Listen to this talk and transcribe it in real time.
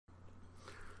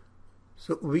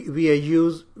So we are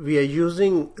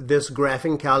using this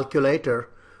graphing calculator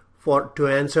to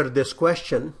answer this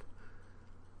question.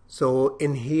 So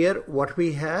in here what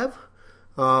we have,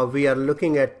 we are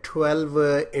looking at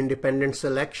 12 independent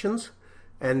selections,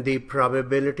 and the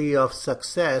probability of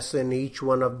success in each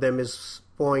one of them is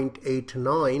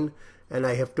 0.89, and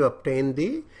I have to obtain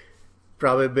the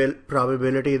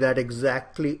probability that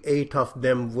exactly 8 of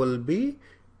them will be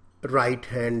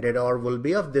right-handed or will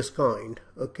be of this kind.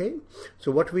 Okay,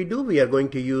 so what we do, we are going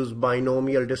to use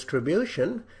binomial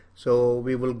distribution. So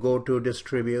we will go to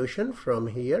distribution from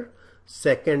here,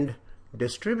 second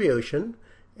distribution,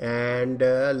 and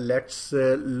let's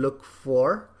look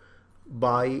for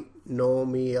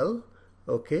binomial.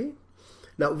 Okay,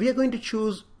 now we are going to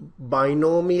choose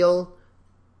binomial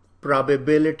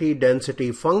probability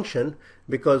density function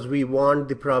because we want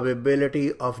the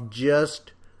probability of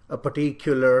just a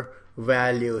particular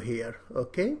value here.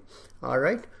 Okay, all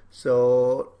right,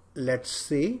 so let's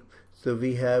see. So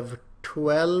we have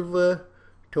 12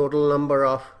 total number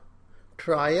of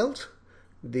trials.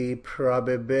 The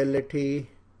probability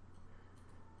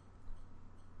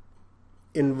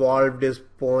involved is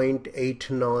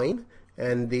 0.89,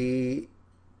 and the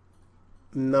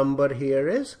number here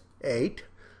is 8.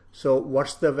 So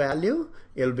what's the value?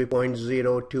 It'll be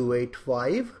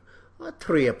 0.0285 or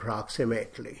 3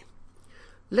 approximately.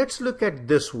 Let's look at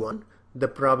this one, the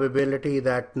probability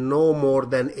that no more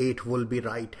than 8 will be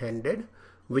right-handed,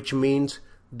 which means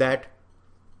that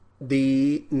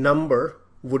the number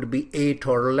would be 8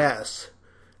 or less.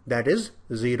 That is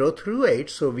 0 through 8.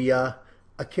 So we are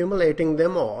accumulating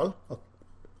them all,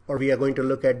 or we are going to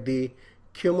look at the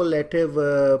cumulative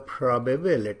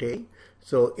probability.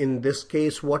 So in this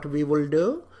case, what we will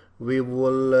do, we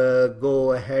will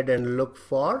go ahead and look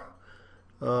for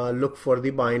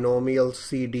the binomial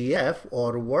CDF,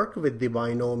 or work with the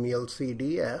binomial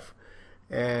CDF,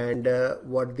 and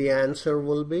what the answer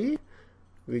will be,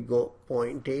 we go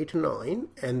 0.89,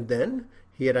 and then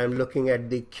here I'm looking at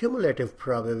the cumulative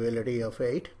probability of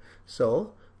 8.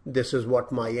 So this is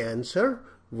what my answer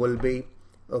will be.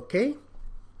 Okay.